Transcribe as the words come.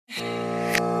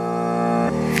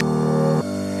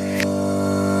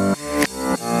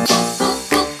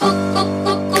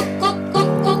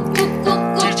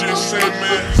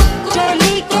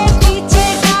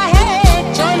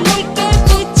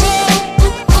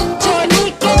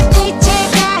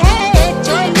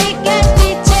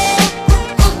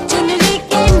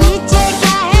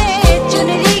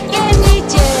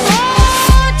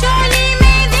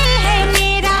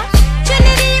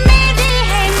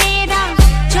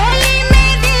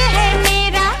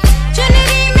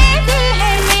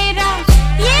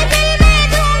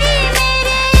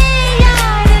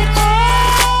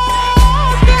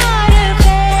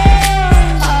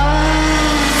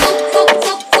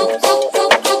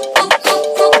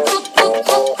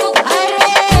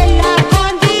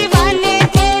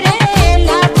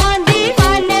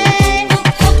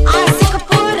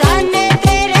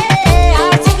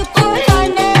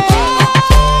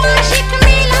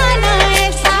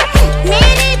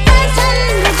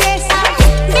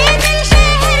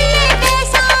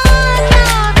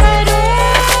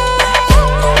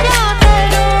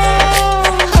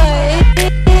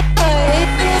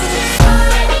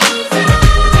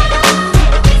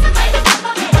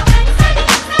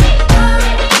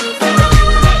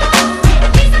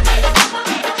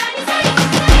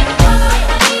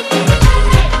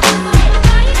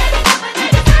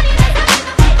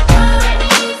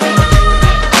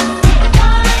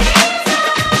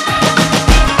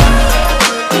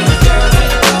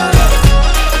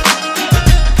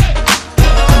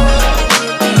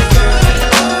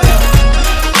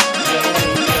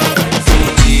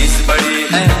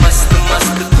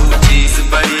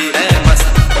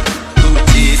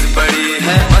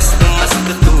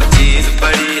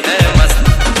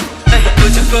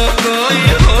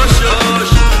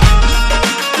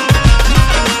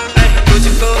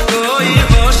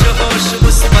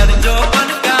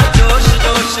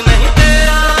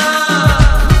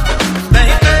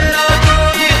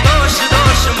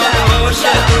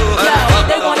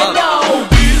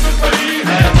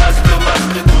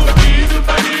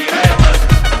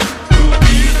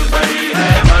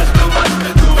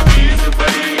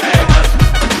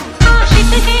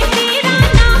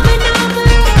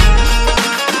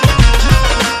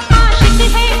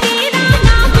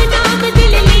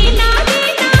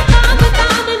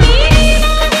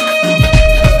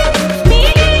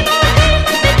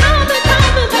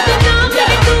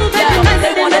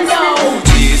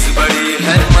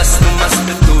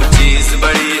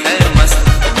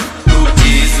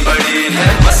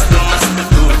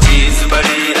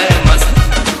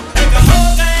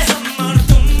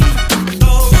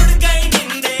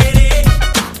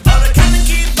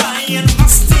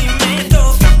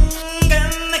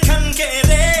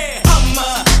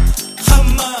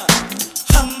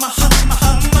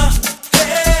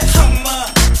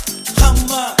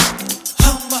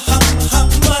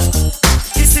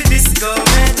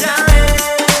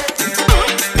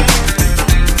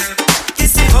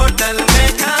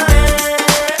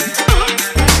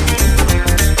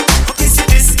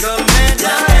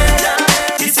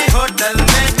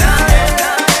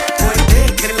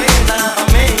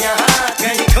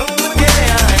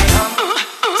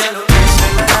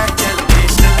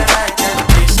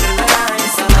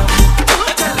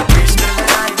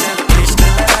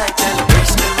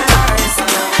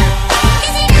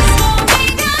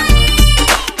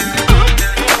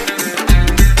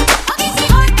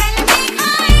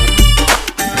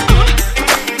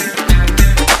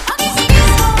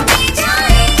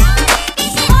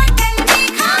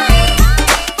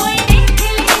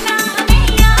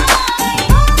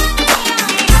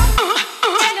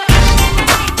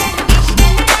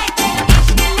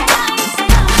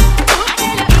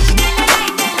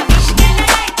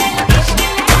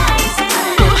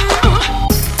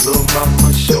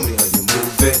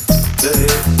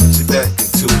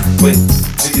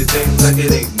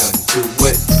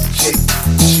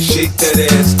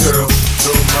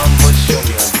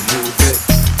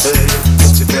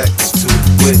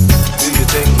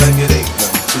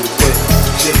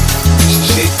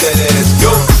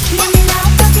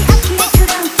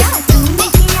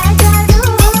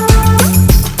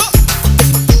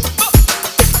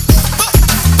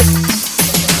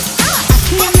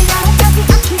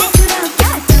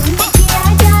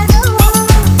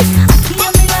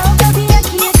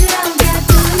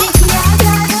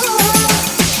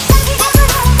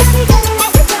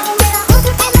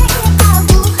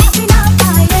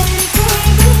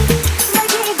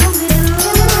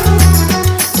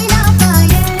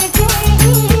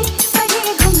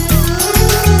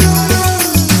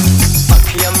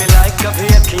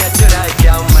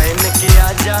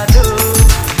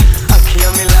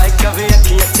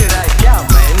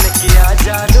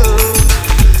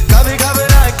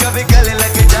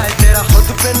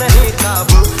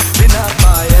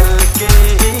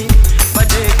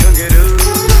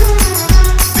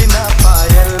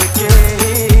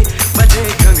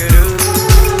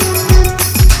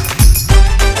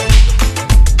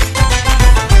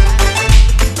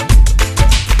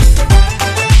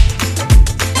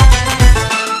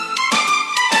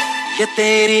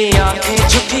आंखें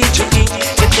झुकी झुकी,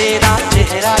 कि तेरा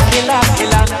चेहरा खिला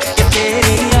खिला, कि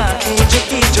तेरी आंखें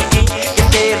झुकी झुकी, कि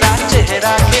तेरा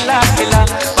चेहरा खिला खिला।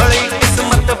 बड़ी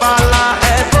किस्मत वाला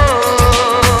है वो,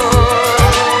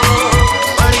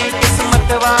 बड़ी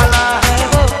किस्मत वाला है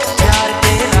वो, प्यार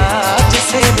तेरा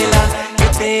जिसे मिला, कि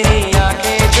तेरी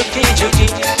आंखें झुकी झुकी,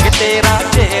 कि तेरा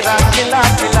चेहरा खिला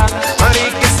खिला। बड़ी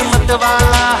किस्मत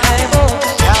वाला है वो,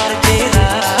 प्यार तेरा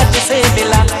जिसे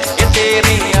मिला, कि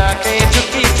तेरी आंखें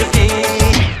झुकी झुकी।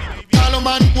 Call a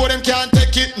man, go them can't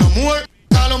take it no more.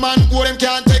 Call a man, go them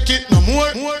can't take it no more.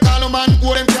 Call a man,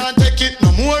 go them can't take it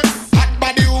no more. Hot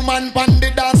body woman pon the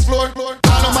dance floor.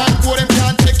 Call a man, go them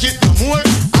can't take it no more.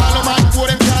 Call a man, go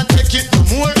them can't take it no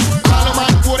more. Call a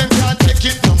man, go them can't take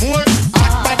it no more.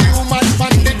 Hot body woman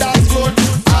pon the dance floor.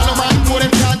 Call a man, go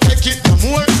them can't take it no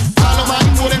more. Call a man,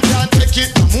 go them can't take it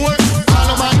no more. Call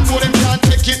a man, go them can't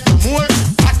take it no more.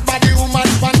 Hot body woman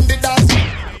pon the dance.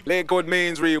 Lakewood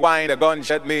means rewind, a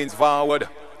gunshot means forward.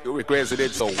 You requested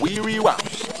it, so we rewound.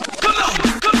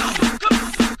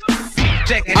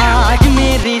 Check it out. आज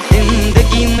मेरी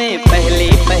जिंदगी में पहली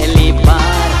पहली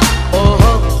बार,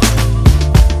 ओहो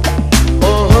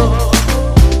ओहो,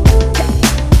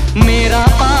 मेरा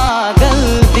पागल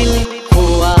दिल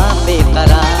हुआ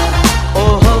बेकरार,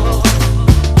 ओहो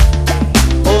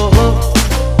ओहो।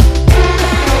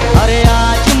 अरे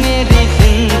आज मेरी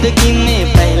जिंदगी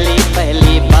में पहली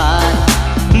पहली बार,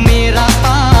 मेरा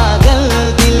पागल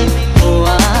दिल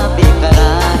हुआ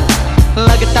बेकरार।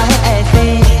 लगता है ऐसे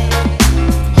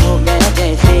हो गया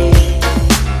जैसे,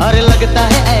 अरे लगता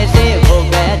है ऐसे हो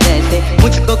गया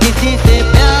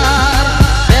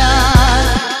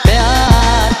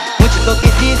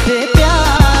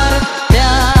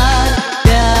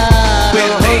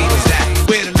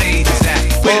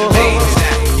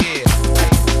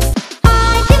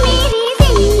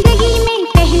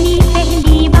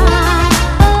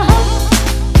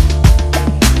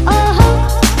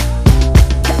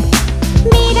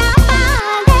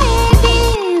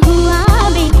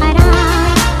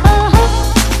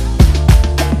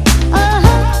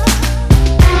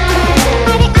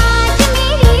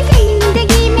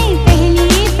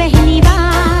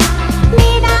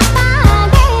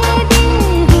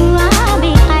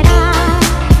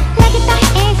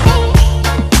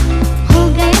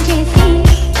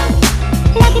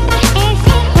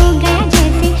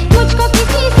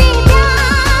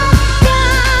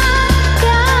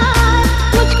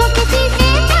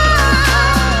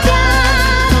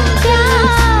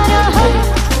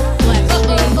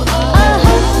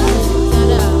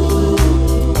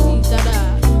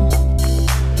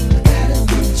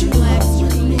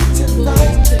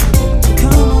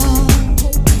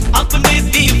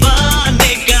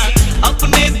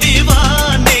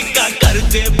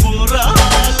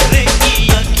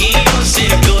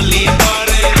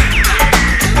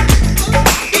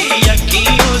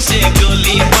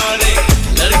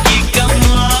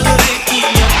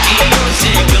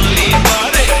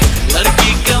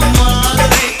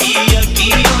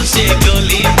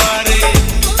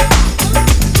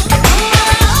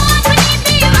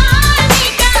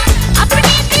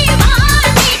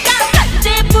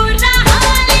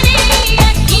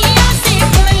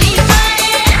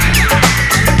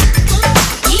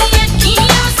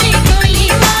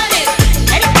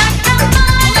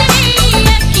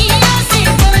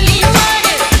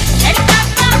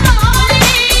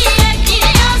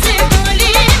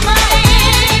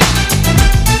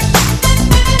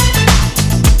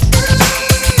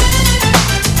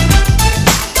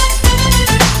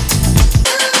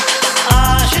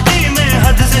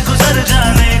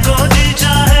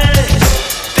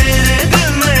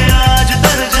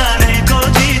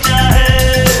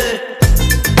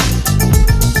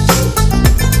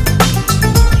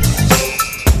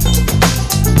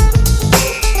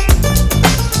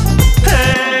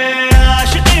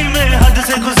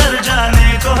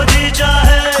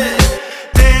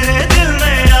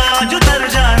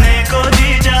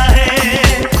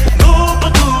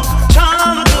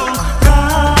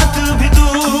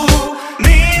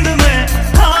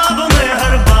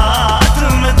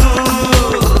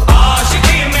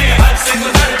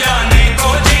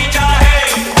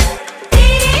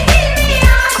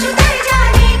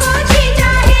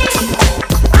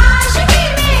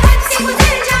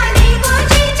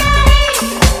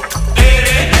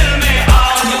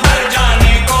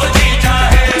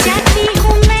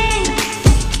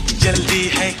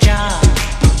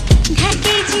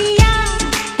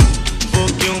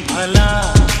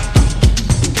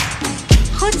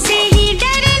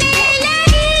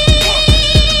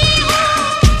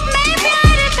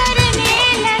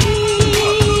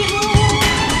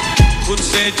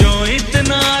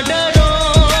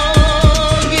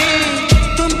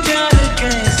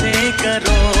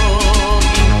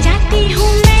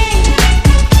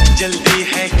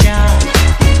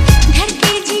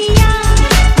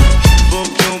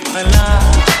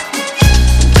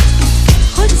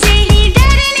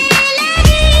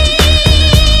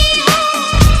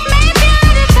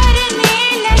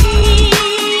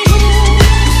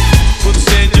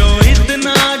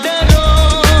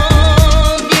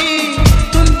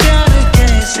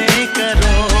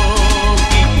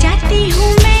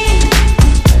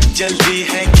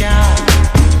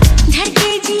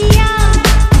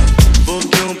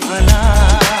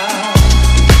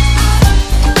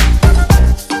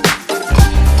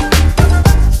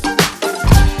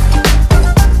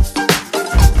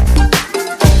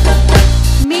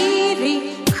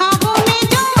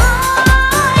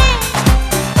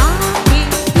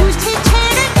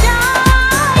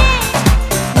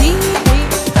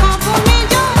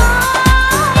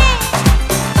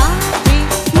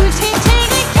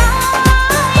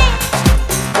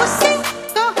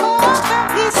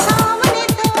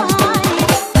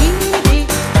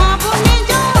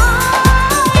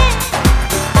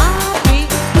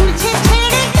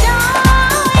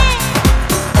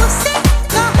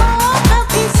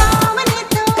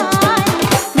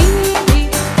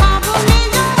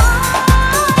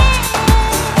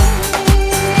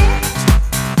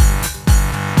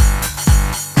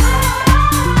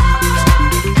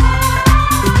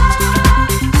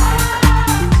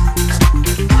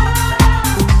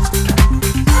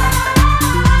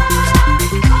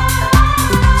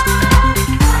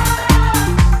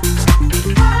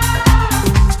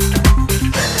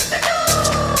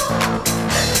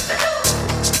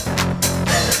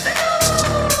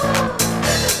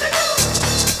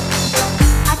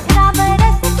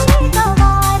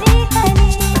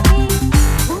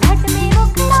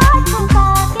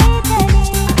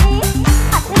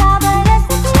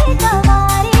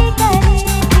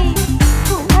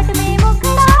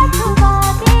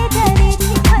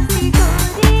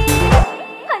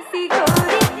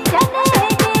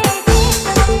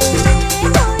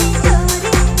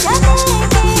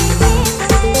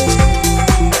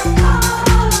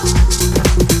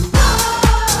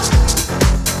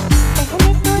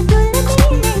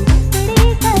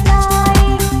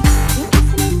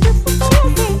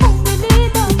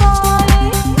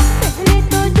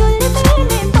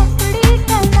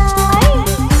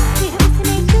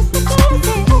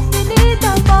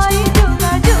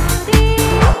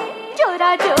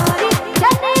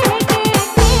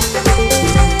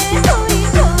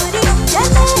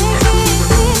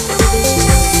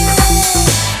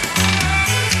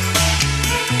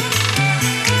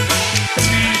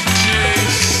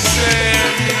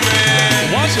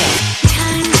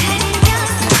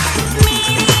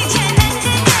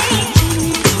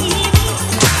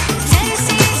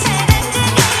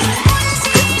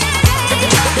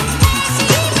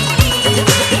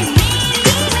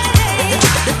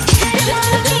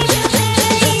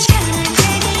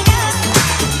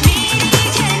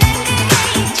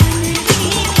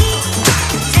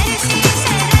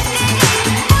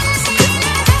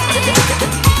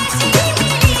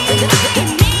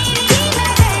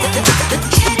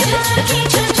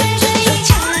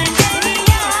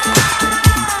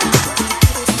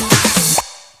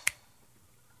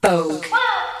Vogue. 1, 2,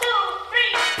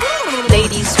 3.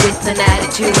 Ladies with an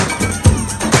attitude.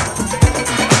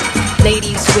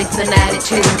 Ladies with an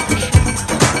attitude.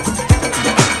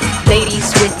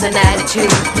 Ladies with an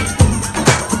attitude.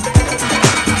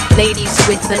 Ladies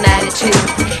with an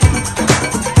attitude.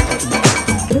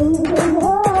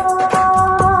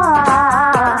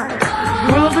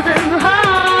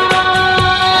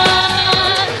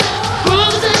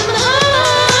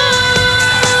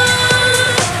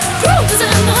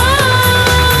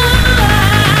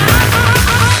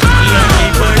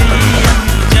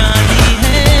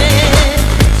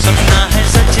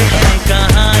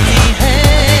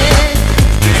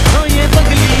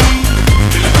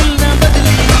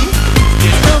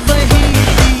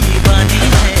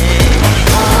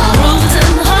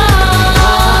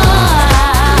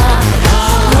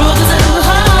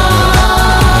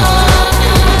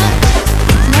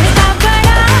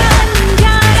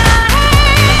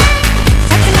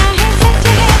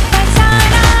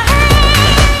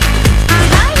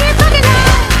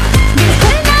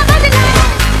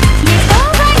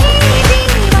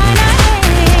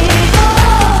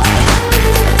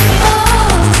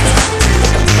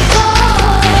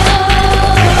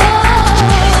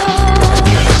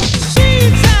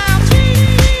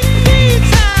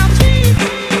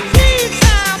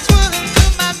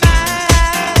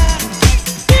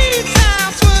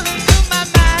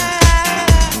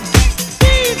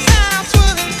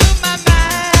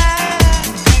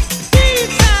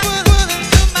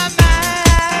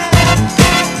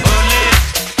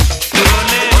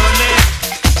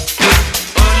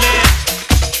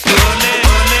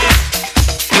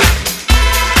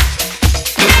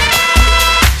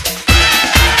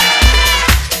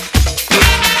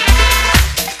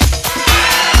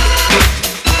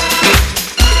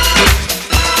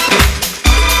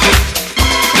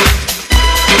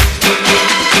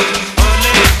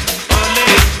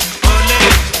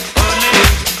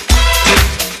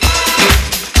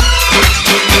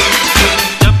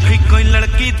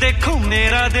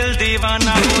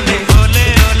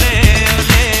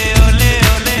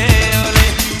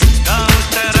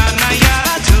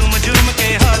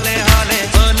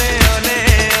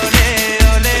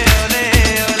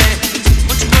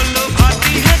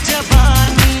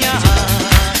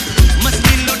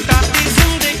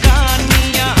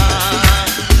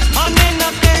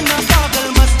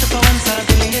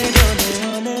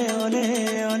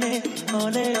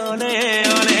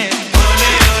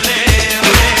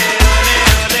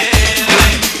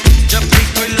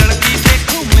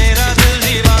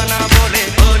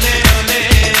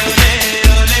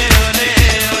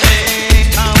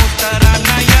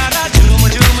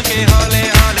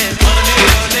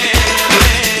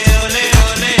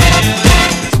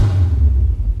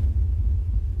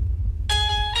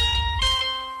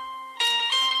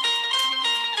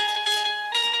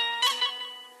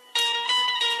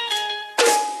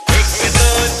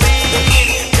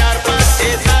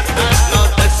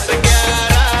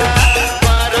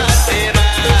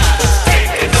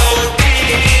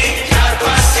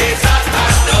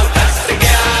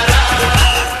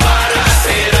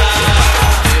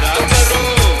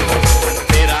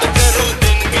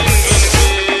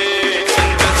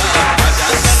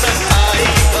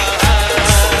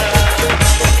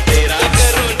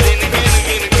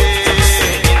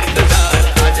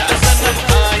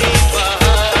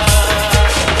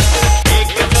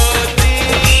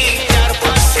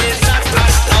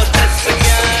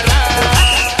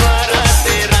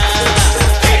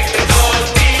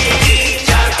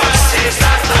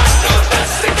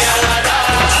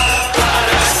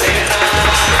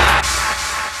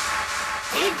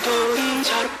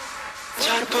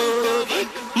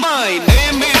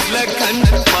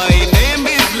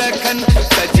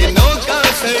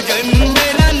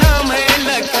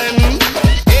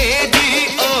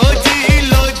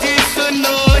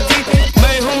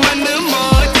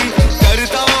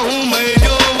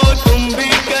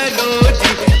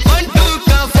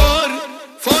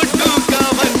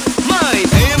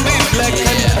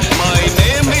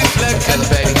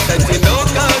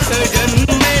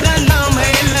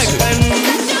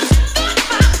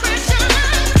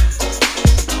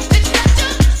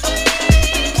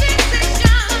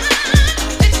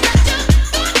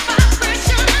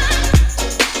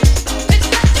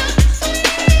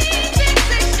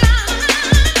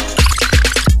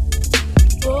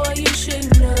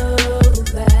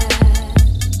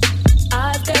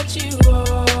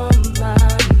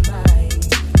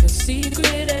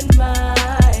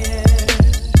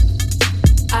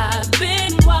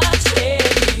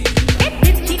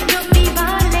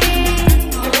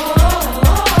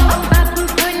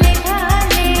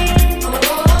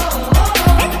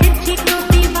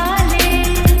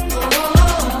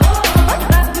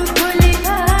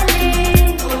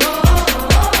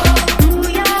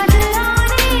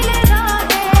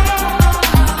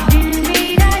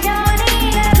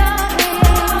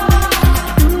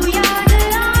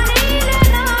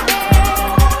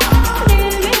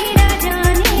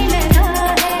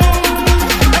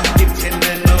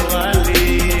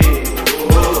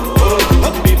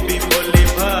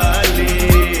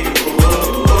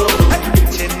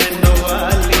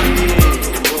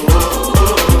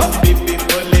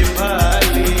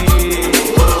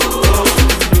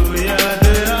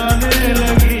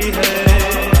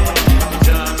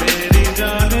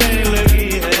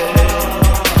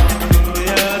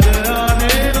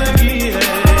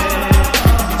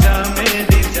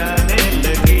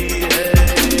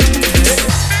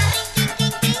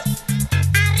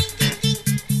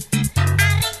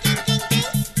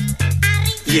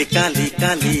 ये काली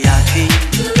काली आँखें,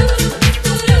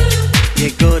 ये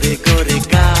गोरे गोरे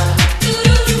गाल,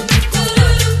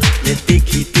 ये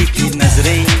तीखी तीखी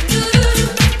नजरें,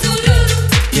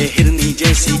 ये हिरनी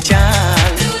जैसी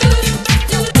चाल,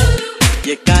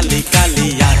 ये काली काली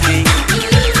आँखें,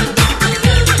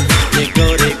 ये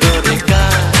गोरे गोरे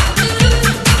गाल,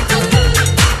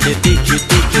 ये तीखी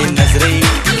तीखी नजरें,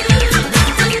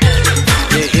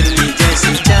 ये हिरनी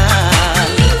जैसी चाल।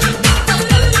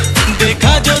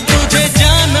 देखा जो तुझे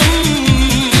जानम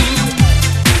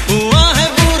हुआ है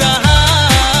बुरा हाल।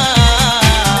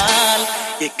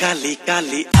 ये काली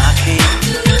काली आँखें,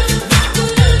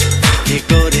 ये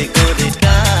गोरे गोरे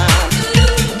गाल,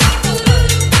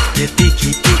 ये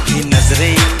तीखी तीखी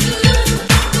नजरें,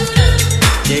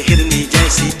 ये हिरनी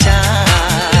जैसी चाल।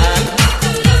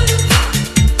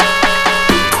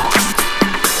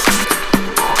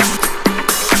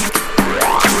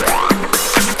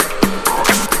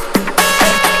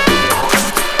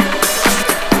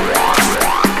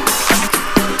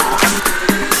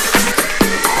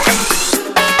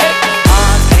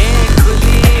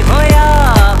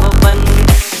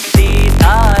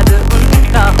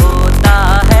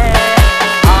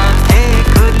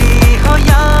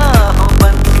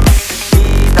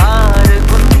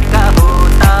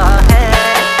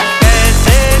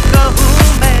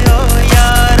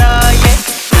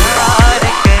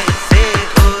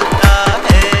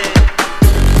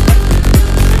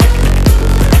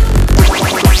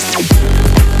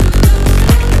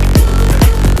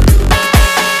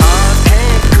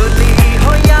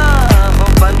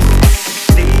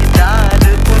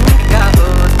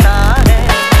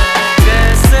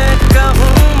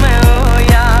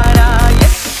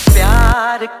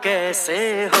 कैसे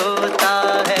होता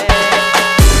है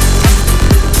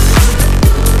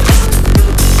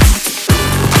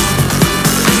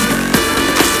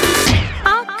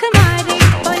आँख मारे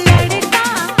ओ लड़का,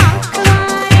 आँख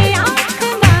मारे, आँख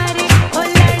मारे ओ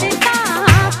लड़का,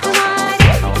 आँख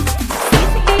मारे।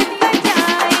 सीटी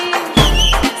बजाए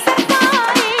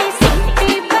सफाई,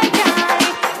 सीटी बजाए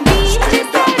बीच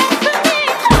सड़क में,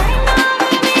 खाना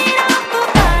मेरा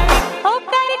पुकारे ओ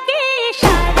करके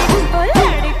इशारे ओ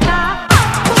लड़का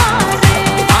आँख मारे।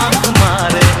 आँख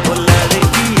मारे ओ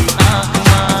लड़की, आँख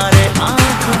मारे,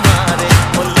 आँख मारे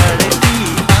ओ लड़की,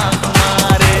 आँख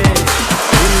मारे।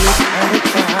 दिल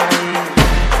धड़काए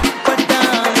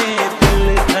पटाए, दिल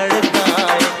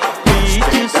धड़काए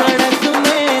बीच सड़क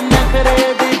में, नखरे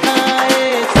दिखाए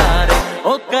सारे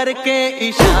ओ करके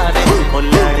इशारे ओ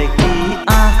लड़की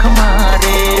आँख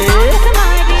मारे। आँख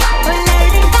मारे ओ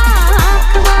लड़का,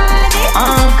 आँख मारे।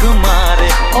 आँख मारे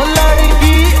ओ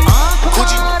लड़की, आँख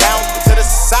Gucci मारे। down to the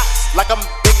socks like I'm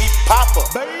Biggie Papa.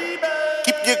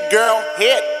 Keep your girl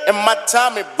head in my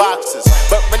Tommy boxes.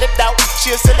 But rent it out, she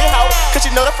a silly hoe. Cause she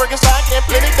know the freaking side getting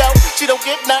plenty dough. She don't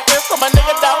get nothing from my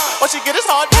nigga though. All she get is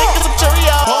hard dick and some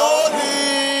Cheerios.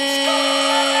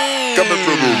 Coming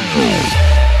from the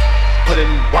Put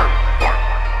in work,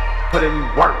 put in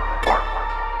work,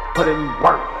 put in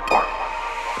work,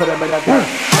 put in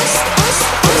work.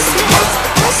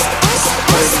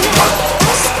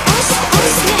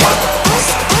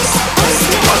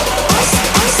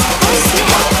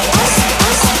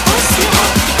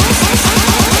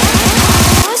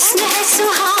 हुस्न है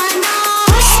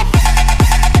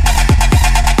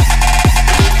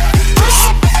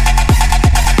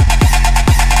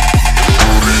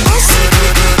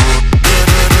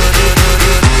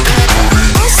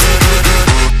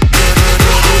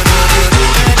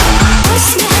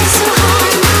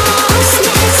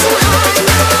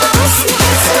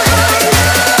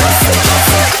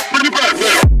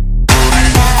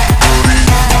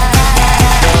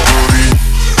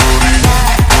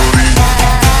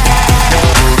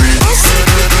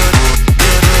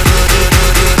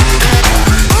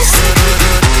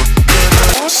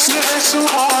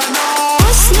सुहाना,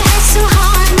 हुस्न है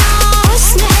सुहाना,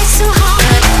 हुस्न है सुहाना,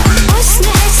 हुस्न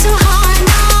है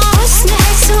सुहाना, हुस्न